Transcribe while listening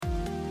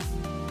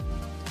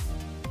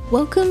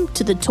Welcome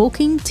to the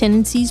Talking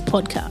Tenancies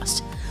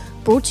podcast,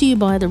 brought to you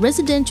by the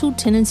Residential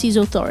Tenancies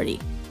Authority.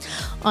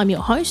 I'm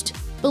your host,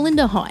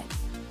 Belinda High.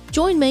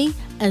 Join me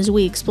as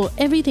we explore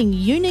everything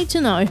you need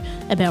to know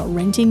about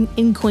renting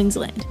in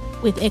Queensland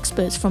with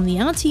experts from the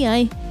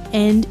RTA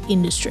and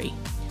industry.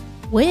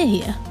 We're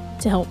here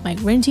to help make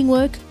renting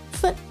work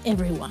for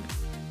everyone.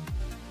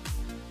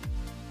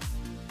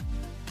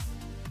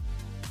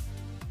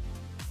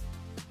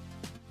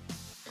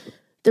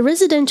 The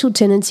Residential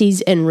Tenancies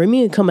and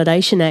Rooming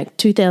Accommodation Act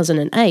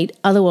 2008,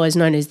 otherwise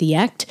known as the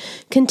Act,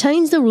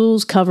 contains the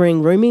rules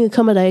covering rooming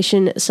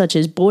accommodation such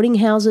as boarding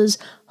houses,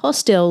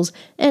 hostels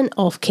and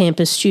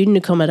off-campus student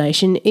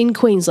accommodation in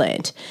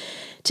Queensland.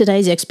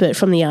 Today's expert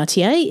from the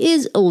RTA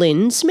is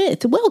Lynn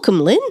Smith. Welcome,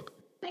 Lynn.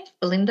 Thanks,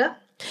 Belinda.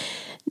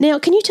 Now,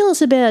 can you tell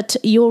us about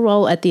your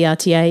role at the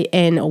RTA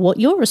and what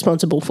you're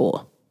responsible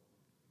for?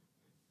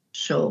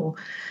 Sure.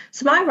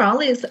 So my role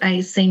is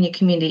a Senior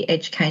Community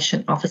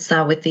Education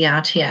Officer with the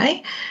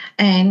RTA,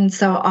 and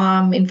so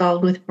I'm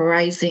involved with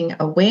raising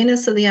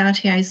awareness of the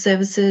RTA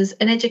services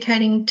and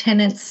educating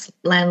tenants,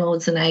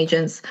 landlords and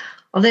agents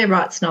of their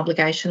rights and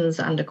obligations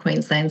under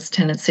Queensland's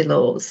tenancy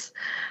laws.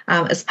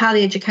 As part of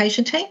the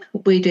education team,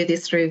 we do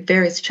this through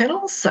various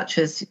channels such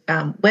as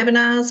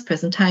webinars,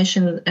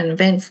 presentations and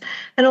events,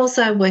 and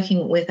also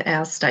working with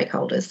our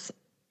stakeholders.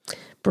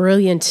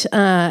 Brilliant.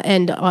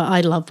 And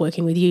I love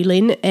working with you,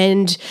 Lynn.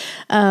 And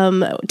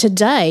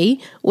today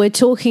we're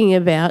talking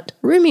about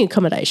rooming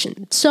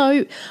accommodation.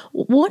 So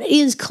what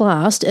is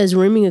classed as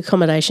rooming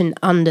accommodation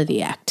under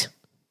the Act?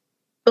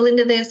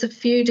 Belinda, there's a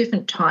few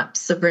different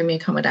types of rooming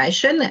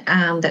accommodation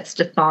that's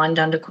defined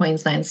under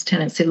Queensland's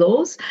tenancy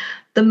laws.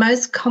 The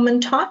most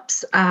common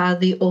types are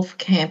the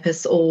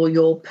off-campus or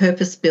your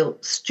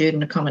purpose-built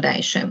student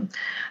accommodation.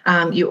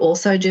 You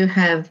also do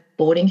have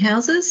boarding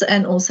houses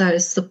and also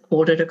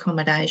supported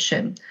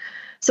accommodation.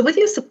 So with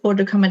your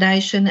supported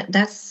accommodation,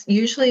 that's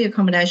usually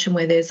accommodation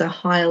where there's a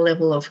higher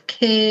level of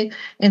care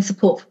and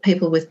support for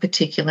people with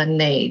particular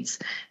needs.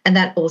 And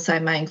that also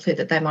may include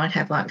that they might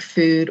have like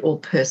food or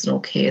personal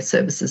care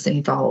services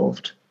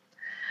involved.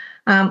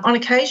 On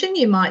occasion,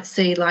 you might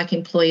see like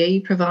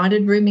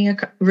employee-provided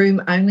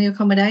room-only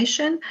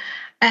accommodation,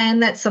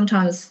 and that's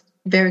sometimes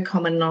very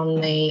common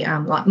on the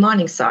like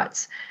mining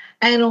sites.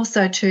 And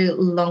also to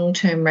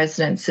long-term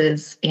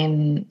residences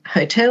in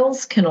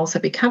hotels can also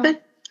be covered.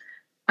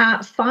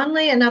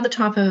 Finally, another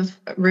type of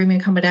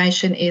rooming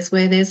accommodation is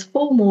where there's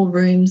 4 more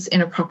rooms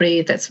in a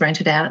property that's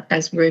rented out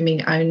as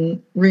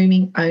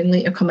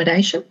rooming-only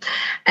accommodation,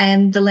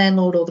 and the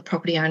landlord or the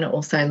property owner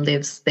also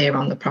lives there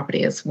on the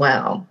property as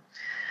well.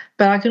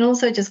 But I can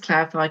also just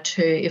clarify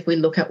too, if we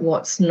look at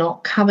what's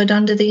not covered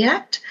under the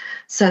Act,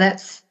 so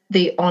that's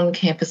the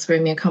on-campus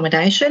rooming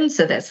accommodation.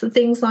 So that's the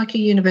things like a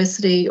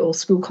university or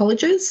school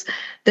colleges.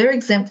 They're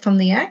exempt from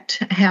the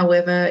Act.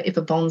 However, if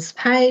a bond's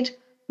paid, it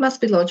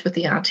must be lodged with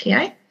the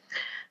RTA.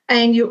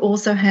 And you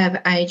also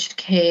have aged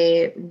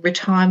care,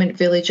 retirement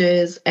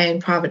villages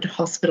and private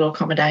hospital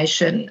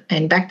accommodation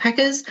and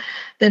backpackers.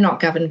 They're not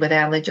governed with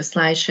our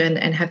legislation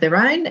and have their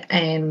own,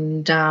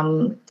 and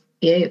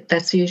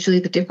that's usually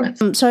the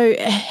difference. So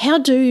how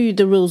do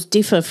the rules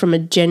differ from a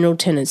general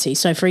tenancy?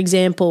 So, for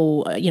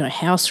example,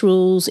 house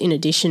rules in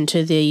addition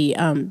to the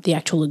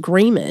actual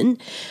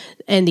agreement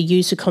and the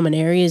use of common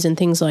areas and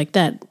things like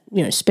that,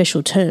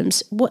 special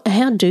terms.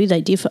 How do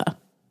they differ?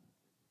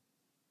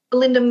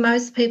 Belinda,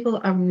 most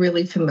people are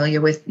really familiar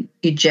with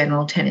your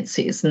general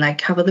tenancies, and they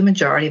cover the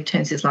majority of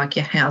tenancies like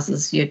your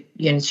houses, your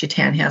units, your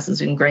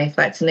townhouses and green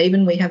flats, and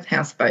even we have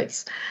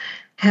houseboats.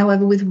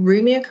 However, with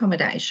rooming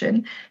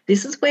accommodation,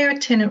 this is where a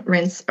tenant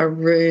rents a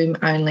room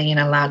only in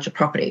a larger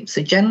property.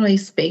 So generally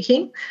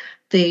speaking,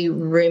 the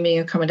rooming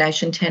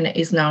accommodation tenant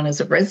is known as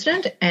a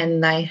resident,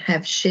 and they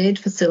have shared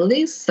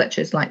facilities such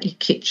as like your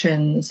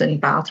kitchens and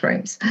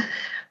bathrooms.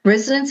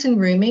 Residents in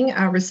rooming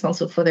are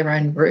responsible for their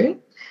own room.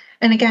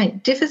 And again,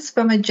 it differs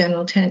from a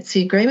general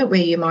tenancy agreement where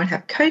you might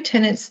have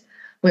co-tenants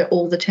where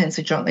all the tenants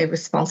are jointly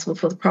responsible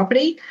for the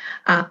property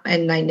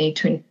and they need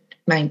to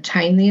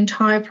maintain the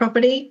entire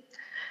property.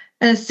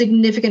 And a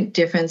significant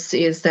difference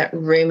is that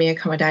rooming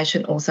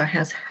accommodation also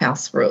has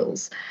house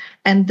rules.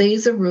 And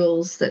these are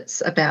rules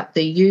that's about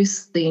the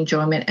use, the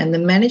enjoyment and the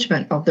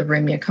management of the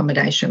rooming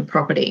accommodation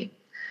property.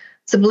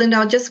 So Belinda,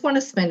 I just want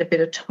to spend a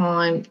bit of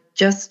time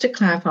just to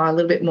clarify a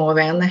little bit more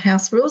around the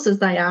house rules, as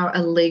they are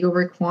a legal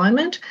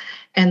requirement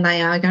and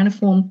they are going to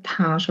form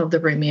part of the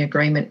rooming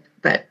agreement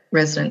that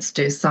residents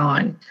do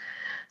sign.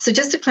 So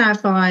just to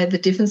clarify the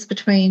difference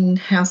between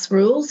house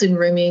rules in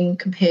rooming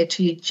compared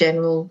to your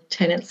general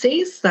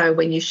tenancies. So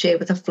when you share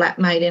with a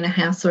flatmate in a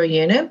house or a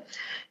unit,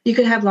 you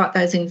could have like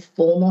those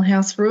informal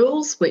house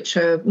rules, which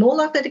are more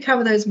likely to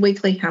cover those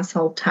weekly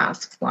household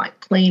tasks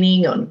like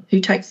cleaning and who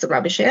takes the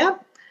rubbish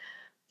out.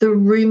 The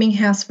rooming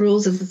house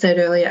rules, as I said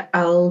earlier,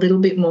 are a little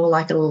bit more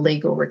like a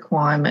legal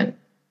requirement.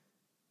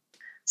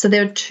 So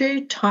there are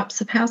 2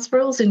 types of house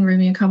rules in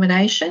rooming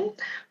accommodation.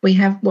 We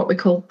have what we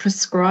call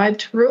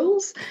prescribed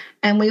rules,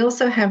 and we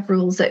also have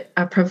rules that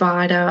a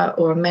provider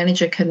or a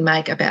manager can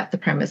make about the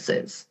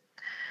premises.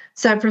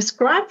 So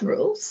prescribed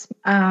rules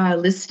are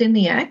listed in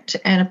the Act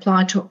and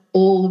apply to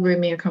all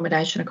rooming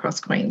accommodation across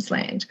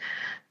Queensland.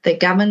 They're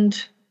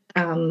governed,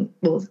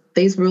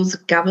 these rules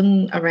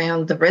govern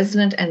around the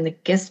resident and the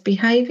guest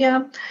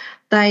behaviour.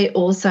 They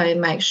also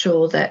make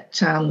sure that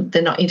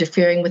they're not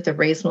interfering with the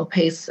reasonable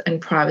peace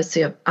and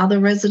privacy of other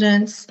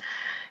residents.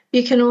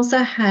 You can also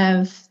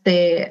have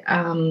their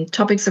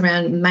topics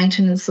around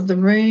maintenance of the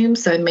room,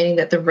 so meaning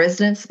that the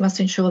residents must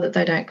ensure that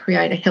they don't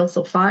create a health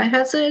or fire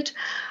hazard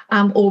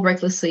or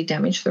recklessly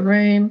damage the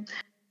room.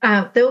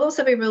 There will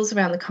also be rules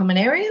around the common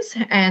areas,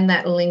 and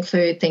that will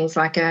include things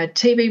like a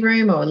TV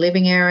room or a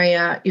living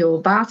area,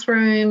 your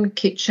bathroom,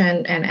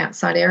 kitchen and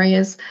outside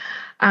areas.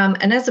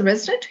 And as a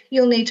resident,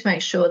 you'll need to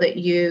make sure that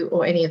you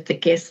or any of the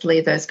guests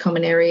leave those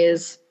common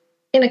areas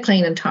in a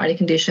clean and tidy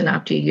condition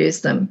after you use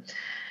them.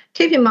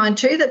 Keep in mind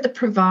too that the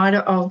provider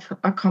of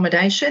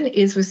accommodation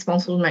is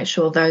responsible to make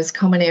sure those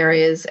common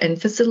areas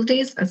and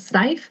facilities are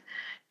safe,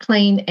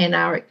 clean and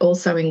are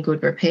also in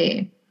good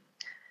repair.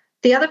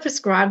 The other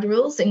prescribed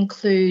rules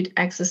include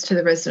access to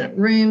the resident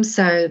room.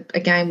 So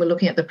again, we're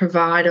looking at the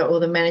provider or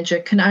the manager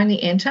can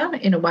only enter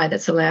in a way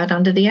that's allowed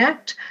under the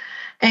Act.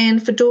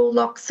 And for door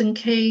locks and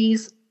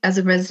keys, as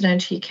a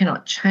resident, you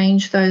cannot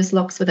change those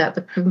locks without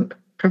the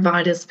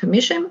provider's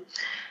permission.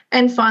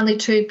 And finally,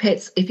 too,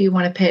 pets, if you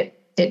want a pet,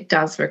 it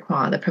does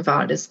require the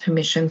provider's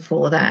permission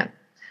for that.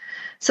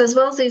 So as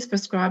well as these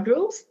prescribed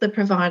rules, the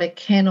provider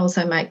can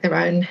also make their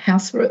own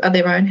house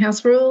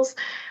rules,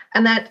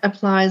 and that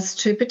applies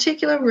to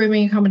particular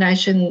rooming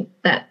accommodation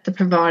that the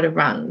provider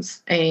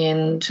runs,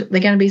 and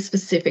they're going to be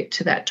specific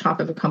to that type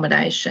of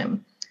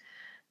accommodation.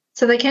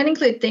 So they can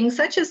include things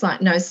such as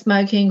like no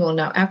smoking or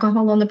no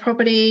alcohol on the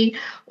property,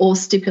 or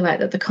stipulate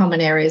that the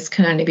common areas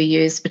can only be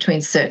used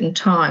between certain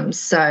times.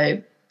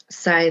 So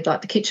say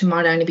like the kitchen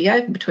might only be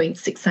open between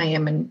 6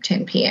 a.m. and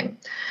 10 p.m.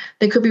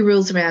 There could be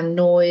rules around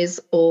noise,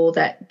 or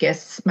that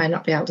guests may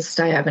not be able to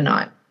stay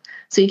overnight.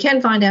 So you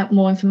can find out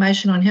more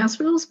information on house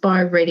rules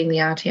by reading the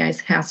RTA's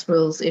House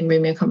Rules in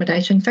Rooming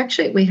Accommodation fact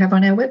sheet we have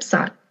on our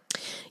website.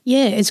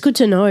 Yeah, it's good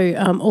to know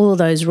all of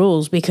those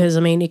rules, because, I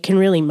mean, it can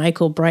really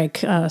make or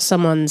break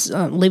someone's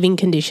living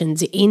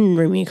conditions in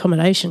rooming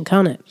accommodation,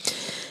 can't it?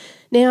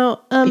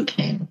 Now,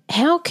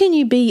 how can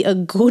you be a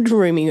good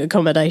rooming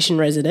accommodation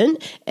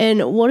resident,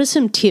 and what are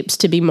some tips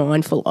to be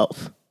mindful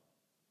of?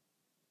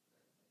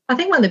 I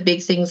think one of the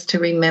big things to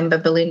remember,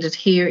 Belinda,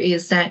 here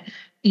is that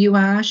you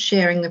are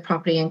sharing the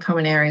property and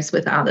common areas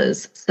with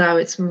others. So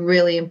it's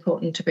really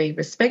important to be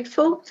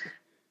respectful,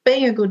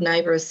 being a good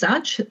neighbour as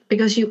such,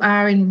 because you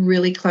are in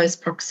really close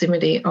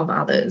proximity of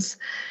others.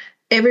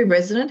 Every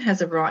resident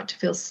has a right to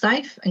feel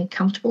safe and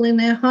comfortable in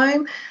their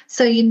home,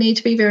 so you need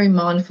to be very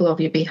mindful of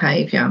your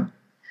behaviour.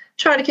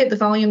 Try to keep the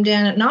volume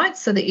down at night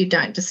so that you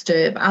don't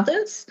disturb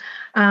others.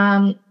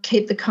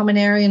 Keep the common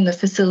area and the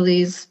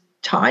facilities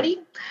tidy.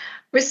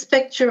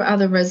 Respect your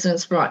other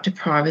residents' right to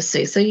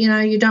privacy. So,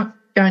 you're not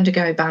going to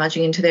go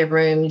barging into their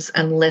rooms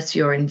unless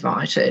you're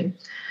invited.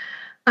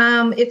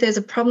 If there's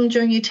a problem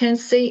during your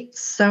tenancy,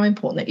 it's so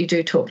important that you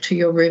do talk to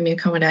your rooming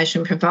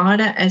accommodation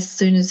provider as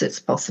soon as it's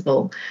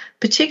possible,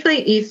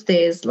 particularly if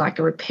there's like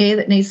a repair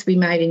that needs to be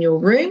made in your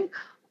room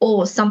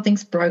or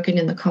something's broken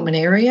in the common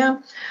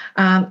area.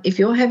 If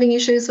you're having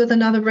issues with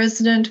another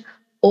resident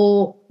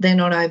or they're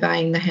not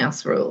obeying the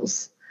house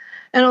rules.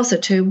 And also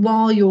too,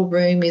 while your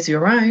room is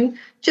your own,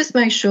 just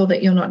make sure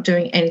that you're not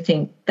doing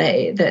anything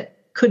there that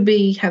could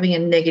be having a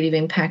negative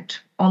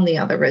impact on the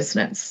other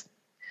residents.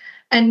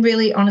 And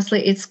really,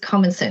 honestly, it's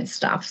common sense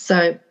stuff.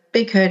 So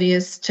be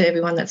courteous to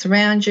everyone that's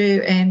around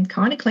you and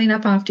kind of clean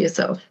up after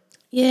yourself.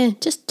 Yeah,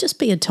 just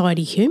be a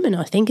tidy human,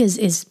 I think,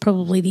 is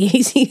probably the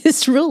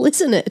easiest rule,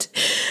 isn't it?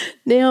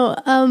 Now,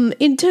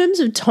 in terms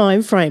of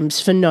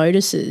timeframes for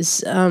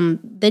notices,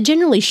 they're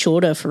generally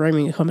shorter for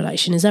rooming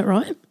accommodation, is that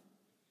right?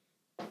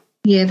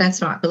 Yeah,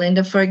 that's right,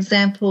 Belinda. For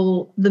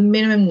example, the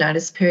minimum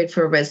notice period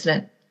for a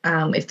resident,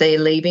 if they're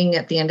leaving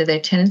at the end of their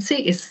tenancy,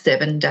 is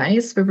 7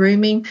 days for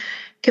rooming,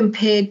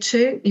 compared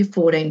to your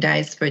 14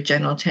 days for a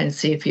general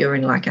tenancy if you're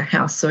in like a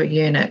house or a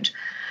unit.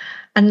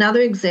 Another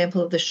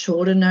example of the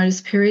shorter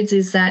notice periods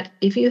is that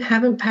if you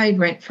haven't paid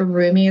rent for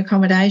rooming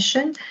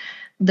accommodation,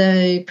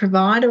 the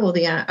provider or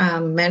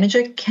the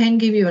manager can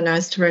give you a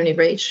notice to remedy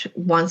breach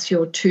once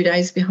you're 2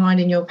 days behind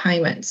in your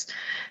payments.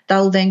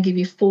 They'll then give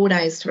you 4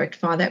 days to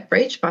rectify that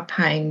breach by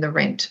paying the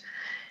rent.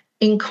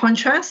 In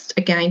contrast,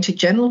 again, to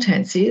general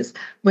tenancies,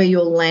 where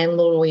your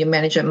landlord or your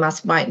manager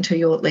must wait until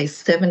you're at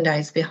least 7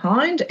 days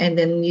behind, and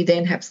then you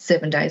then have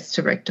 7 days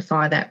to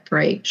rectify that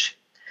breach.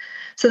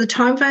 So the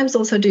timeframes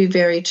also do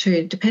vary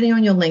too, depending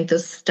on your length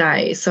of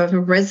stay. So if a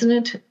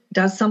resident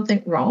does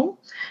something wrong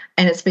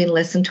and it's been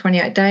less than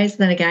 28 days,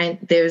 then again,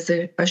 there's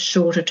a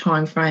shorter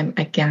timeframe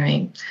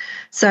again.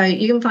 So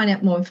you can find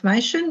out more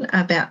information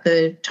about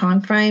the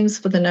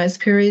timeframes for the notice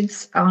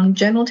periods on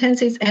general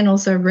tenancies and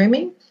also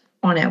rooming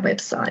on our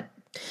website.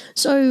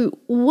 So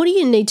what do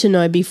you need to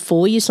know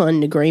before you sign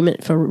an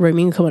agreement for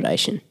rooming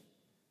accommodation?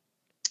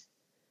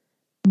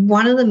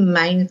 One of the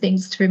main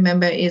things to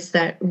remember is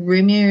that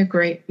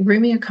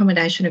rooming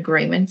accommodation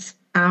agreements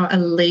are a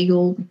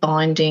legal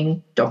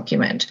binding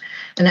document,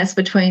 and that's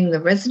between the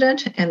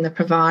resident and the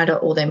provider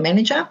or their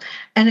manager,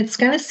 and it's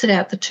going to set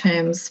out the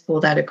terms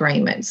for that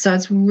agreement. So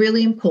it's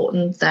really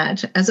important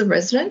that as a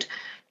resident,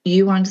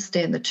 you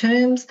understand the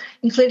terms,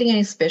 including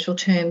any special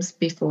terms,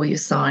 before you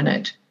sign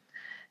it.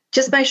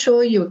 Just make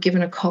sure you are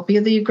given a copy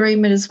of the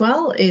agreement as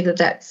well, either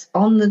that's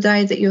on the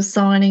day that you're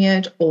signing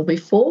it or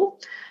before.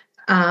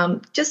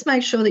 Just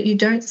make sure that you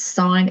don't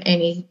sign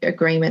any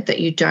agreement that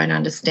you don't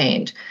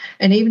understand.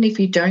 And even if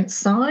you don't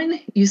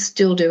sign, you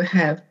still do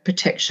have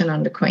protection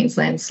under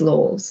Queensland's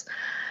laws.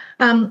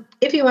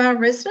 If you are a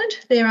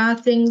resident, there are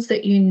things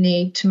that you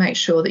need to make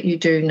sure that you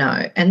do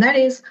know, and that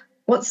is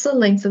what's the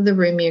length of the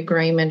room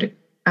agreement,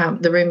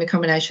 the room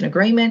accommodation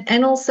agreement,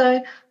 and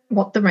also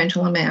what the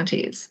rental amount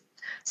is.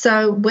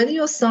 So whether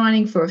you're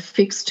signing for a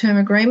fixed term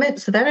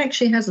agreement, so that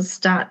actually has a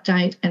start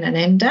date and an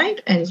end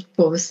date and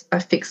for a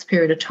fixed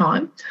period of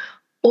time,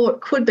 or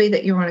it could be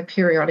that you're on a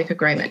periodic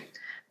agreement.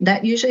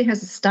 That usually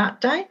has a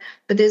start date,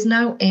 but there's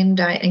no end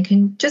date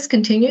and just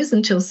continues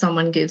until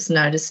someone gives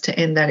notice to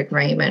end that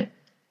agreement.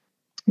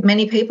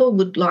 Many people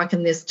would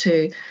liken this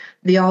to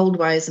the old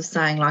ways of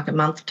saying like a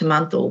month to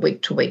month or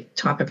week to week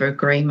type of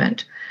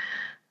agreement.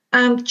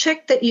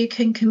 Check that you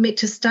can commit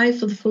to stay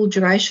for the full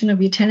duration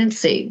of your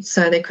tenancy.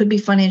 So there could be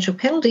financial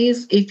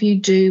penalties if you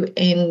do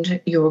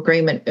end your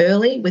agreement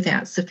early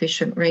without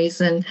sufficient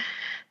reason.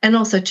 And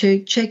also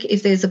to check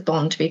if there's a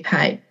bond to be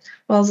paid.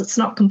 Whilst it's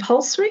not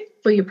compulsory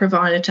for your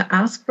provider to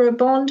ask for a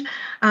bond,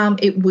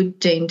 it would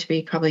deem to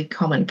be probably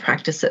common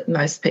practice that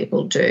most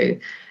people do.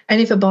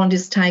 And if a bond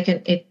is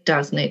taken, it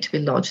does need to be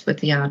lodged with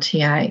the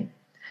RTA.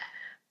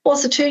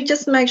 Also, too,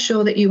 just make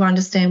sure that you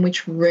understand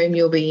which room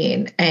you'll be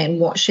in and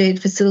what shared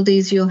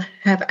facilities you'll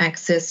have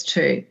access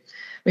to.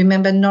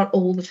 Remember, not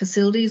all the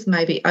facilities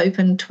may be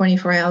open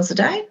 24 hours a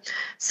day.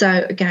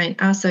 So, again,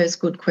 ask those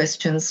good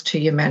questions to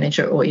your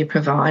manager or your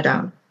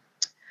provider.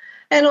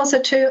 And also,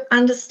 to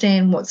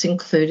understand what's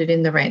included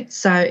in the rent.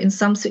 So, in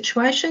some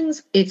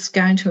situations, it's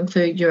going to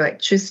include your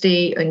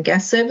electricity and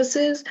gas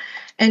services,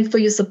 and for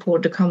your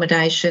supported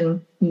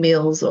accommodation,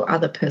 meals, or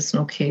other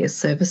personal care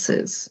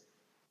services.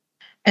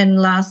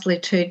 And lastly,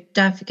 too,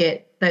 don't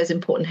forget those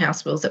important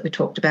house rules that we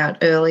talked about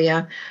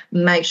earlier.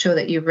 Make sure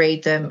that you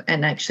read them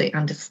and actually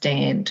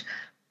understand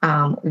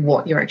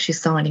what you're actually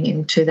signing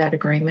into that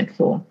agreement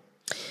for.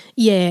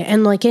 Yeah,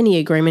 and like any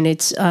agreement,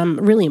 it's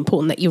really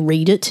important that you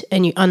read it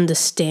and you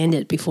understand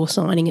it before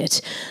signing it.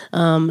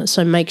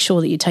 So make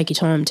sure that you take your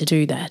time to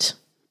do that.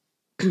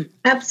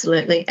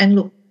 Absolutely. And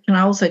look, can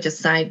I also just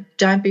say,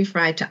 don't be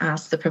afraid to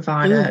ask the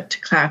provider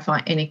to clarify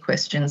any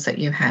questions that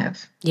you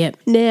have. Yep.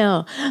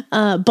 Now,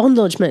 bond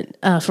lodgement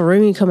for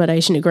room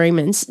accommodation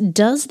agreements,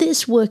 does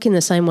this work in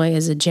the same way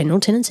as a general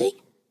tenancy?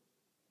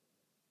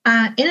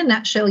 In a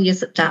nutshell,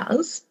 yes, it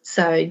does.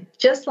 So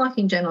just like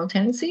in general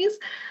tenancies,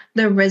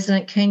 the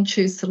resident can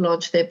choose to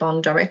lodge their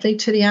bond directly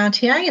to the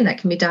RTA, and that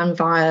can be done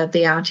via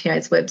the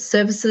RTA's web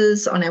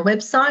services on our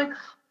website,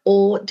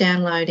 or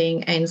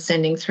downloading and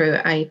sending through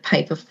a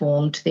paper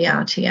form to the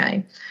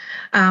RTA.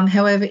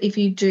 However, if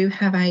you do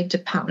have a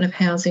Department of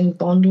Housing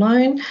bond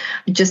loan,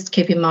 just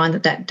keep in mind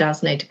that that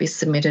does need to be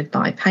submitted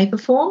by paper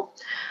form.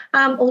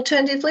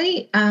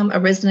 Alternatively, a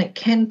resident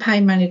can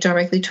pay money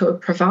directly to a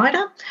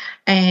provider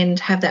and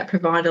have that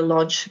provider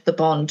lodge the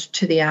bond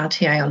to the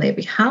RTA on their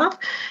behalf.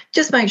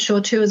 Just make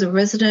sure too, as a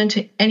resident,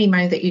 any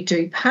money that you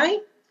do pay,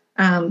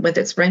 whether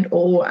it's rent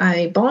or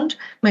a bond,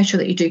 make sure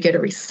that you do get a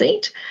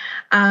receipt.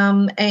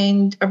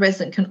 And a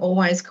resident can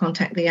always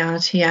contact the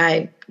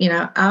RTA,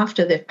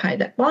 after they've paid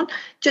that bond,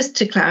 just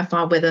to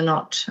clarify whether or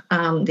not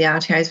the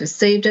RTA has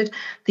received it.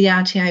 The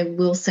RTA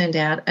will send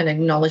out an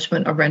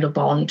acknowledgement of rental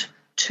bond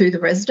to the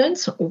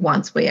residents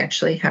once we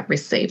actually have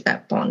received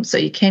that bond. So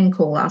you can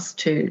call us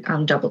to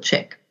double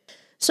check.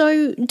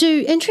 So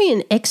do entry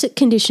and exit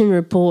condition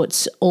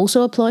reports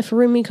also apply for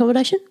room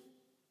accommodation?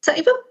 So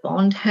if a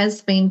bond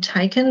has been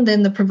taken,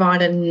 then the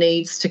provider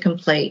needs to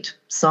complete,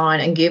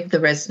 sign and give the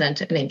resident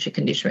an entry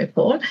condition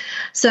report.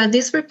 So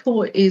this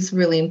report is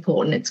really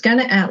important. It's going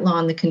to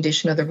outline the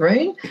condition of the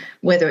room,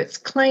 whether it's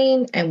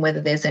clean and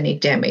whether there's any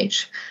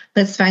damage.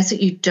 Let's face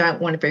it, you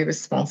don't want to be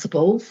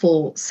responsible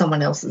for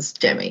someone else's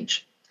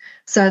damage.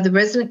 So the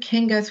resident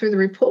can go through the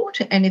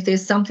report, and if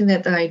there's something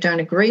that they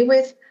don't agree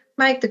with,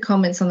 make the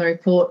comments on the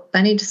report.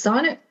 They need to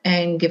sign it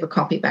and give a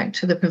copy back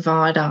to the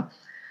provider.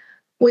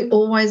 We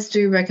always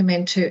do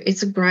recommend too,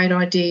 it's a great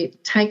idea,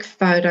 take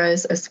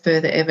photos as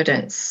further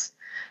evidence.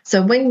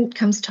 So when it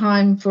comes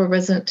time for a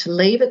resident to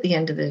leave at the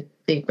end of the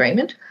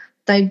agreement,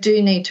 they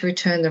do need to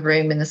return the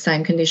room in the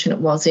same condition it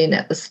was in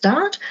at the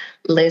start,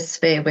 less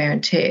fair wear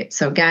and tear.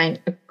 So again,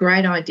 a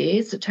great idea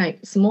is to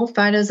take some more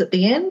photos at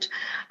the end,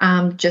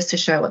 just to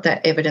show what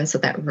that evidence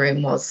of that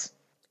room was.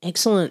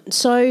 Excellent.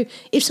 So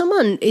if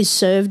someone is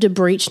served a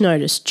breach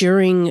notice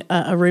during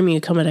a rooming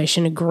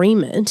accommodation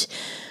agreement,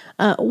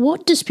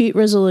 what dispute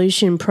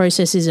resolution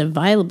process is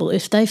available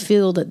if they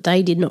feel that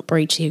they did not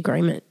breach the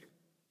agreement?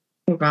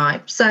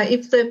 Right. So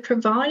if the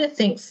provider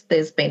thinks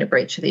there's been a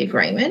breach of the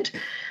agreement,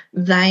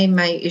 they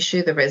may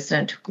issue the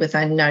resident with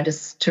a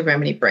notice to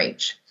remedy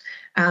breach.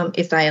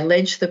 If they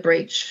allege the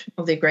breach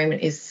of the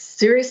agreement is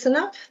serious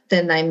enough,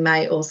 then they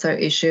may also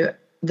issue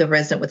the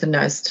resident with a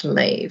notice to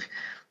leave.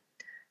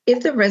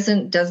 If the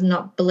resident does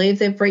not believe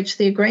they've breached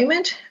the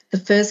agreement, the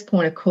first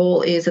point of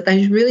call is that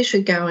they really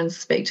should go and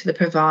speak to the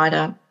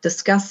provider,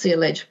 discuss the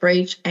alleged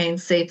breach,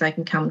 and see if they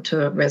can come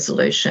to a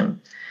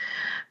resolution.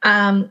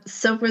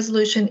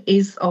 Self-resolution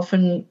is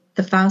often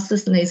the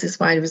fastest and easiest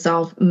way to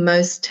resolve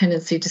most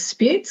tenancy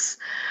disputes.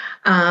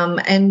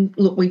 And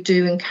look, we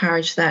do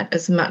encourage that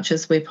as much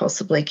as we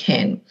possibly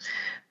can.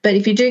 But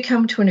if you do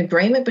come to an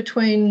agreement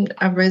between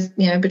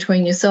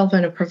between yourself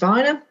and a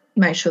provider,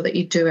 make sure that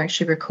you do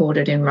actually record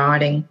it in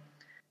writing.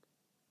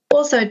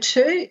 Also,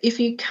 too,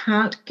 if you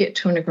can't get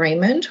to an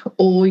agreement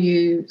or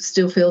you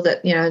still feel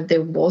that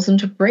there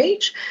wasn't a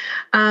breach,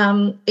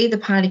 either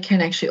party can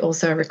actually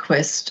also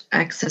request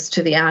access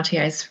to the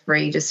RTA's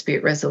free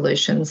dispute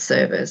resolution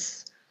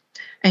service.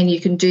 And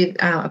you can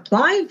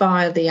apply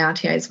via the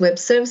RTA's web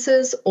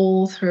services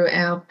or through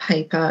our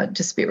paper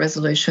dispute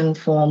resolution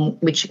form,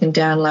 which you can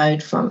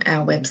download from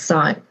our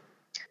website.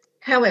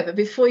 However,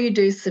 before you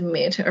do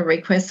submit a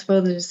request for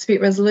the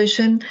dispute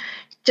resolution,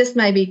 just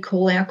maybe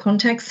call our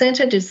contact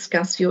centre to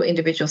discuss your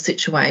individual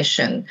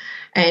situation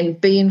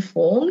and be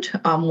informed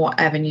on what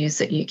avenues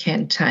that you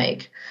can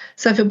take.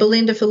 So for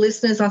Belinda, for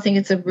listeners, I think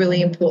it's a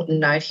really important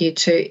note here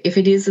too. If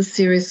it is a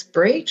serious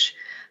breach,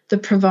 the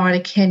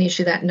provider can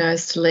issue that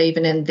notice to leave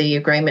and end the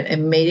agreement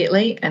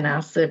immediately and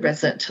ask the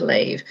resident to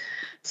leave.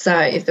 So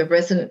if the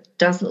resident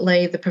doesn't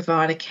leave, the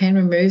provider can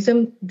remove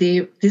them.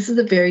 This is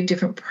a very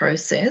different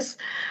process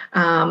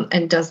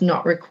and does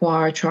not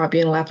require a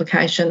tribunal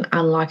application,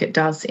 unlike it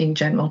does in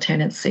general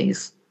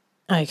tenancies.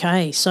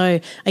 Okay, so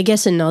I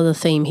guess another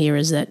theme here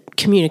is that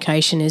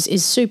communication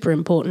is super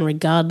important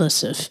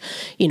regardless of,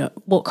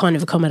 what kind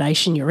of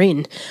accommodation you're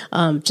in.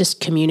 Just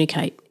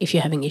communicate if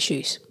you're having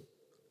issues.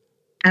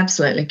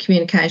 Absolutely.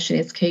 Communication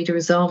is key to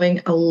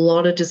resolving a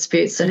lot of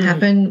disputes that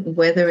happen,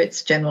 whether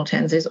it's general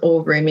tenancies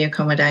or rooming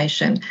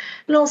accommodation.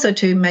 And also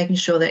to making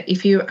sure that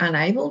if you're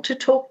unable to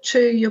talk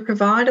to your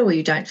provider or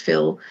you don't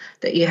feel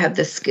that you have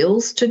the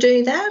skills to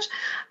do that,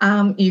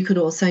 you could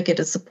also get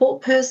a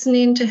support person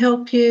in to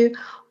help you,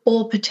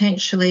 or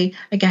potentially,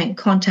 again,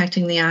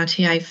 contacting the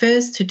RTA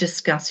first to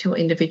discuss your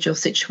individual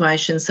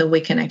situation so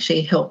we can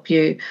actually help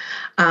you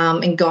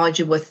and guide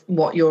you with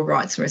what your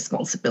rights and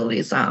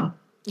responsibilities are.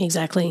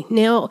 Exactly.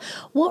 Now,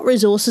 what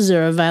resources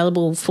are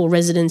available for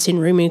residents in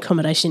rooming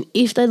accommodation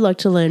if they'd like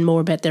to learn more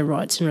about their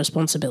rights and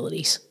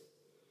responsibilities?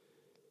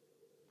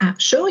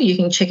 Sure, you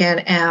can check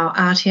out our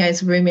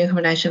RTA's rooming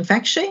accommodation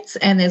fact sheets,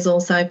 and there's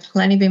also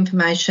plenty of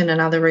information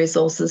and other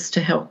resources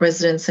to help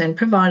residents and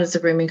providers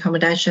of rooming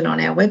accommodation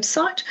on our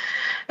website.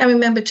 And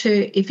remember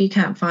too, if you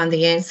can't find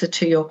the answer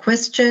to your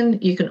question,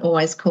 you can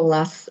always call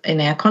us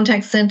in our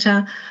contact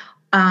centre.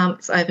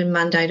 It's open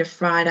Monday to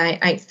Friday,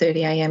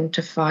 8:30am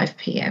to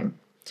 5pm.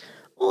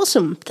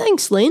 Awesome.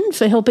 Thanks, Lynn,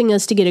 for helping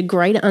us to get a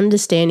greater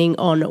understanding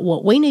on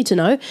what we need to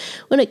know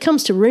when it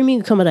comes to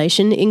rooming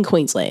accommodation in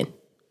Queensland.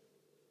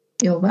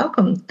 You're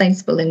welcome.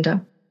 Thanks,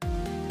 Belinda.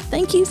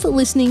 Thank you for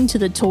listening to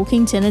the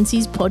Talking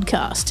Tenancies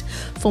podcast.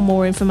 For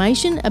more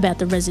information about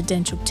the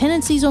Residential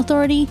Tenancies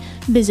Authority,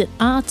 visit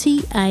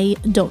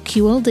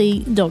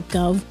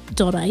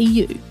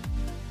rta.qld.gov.au.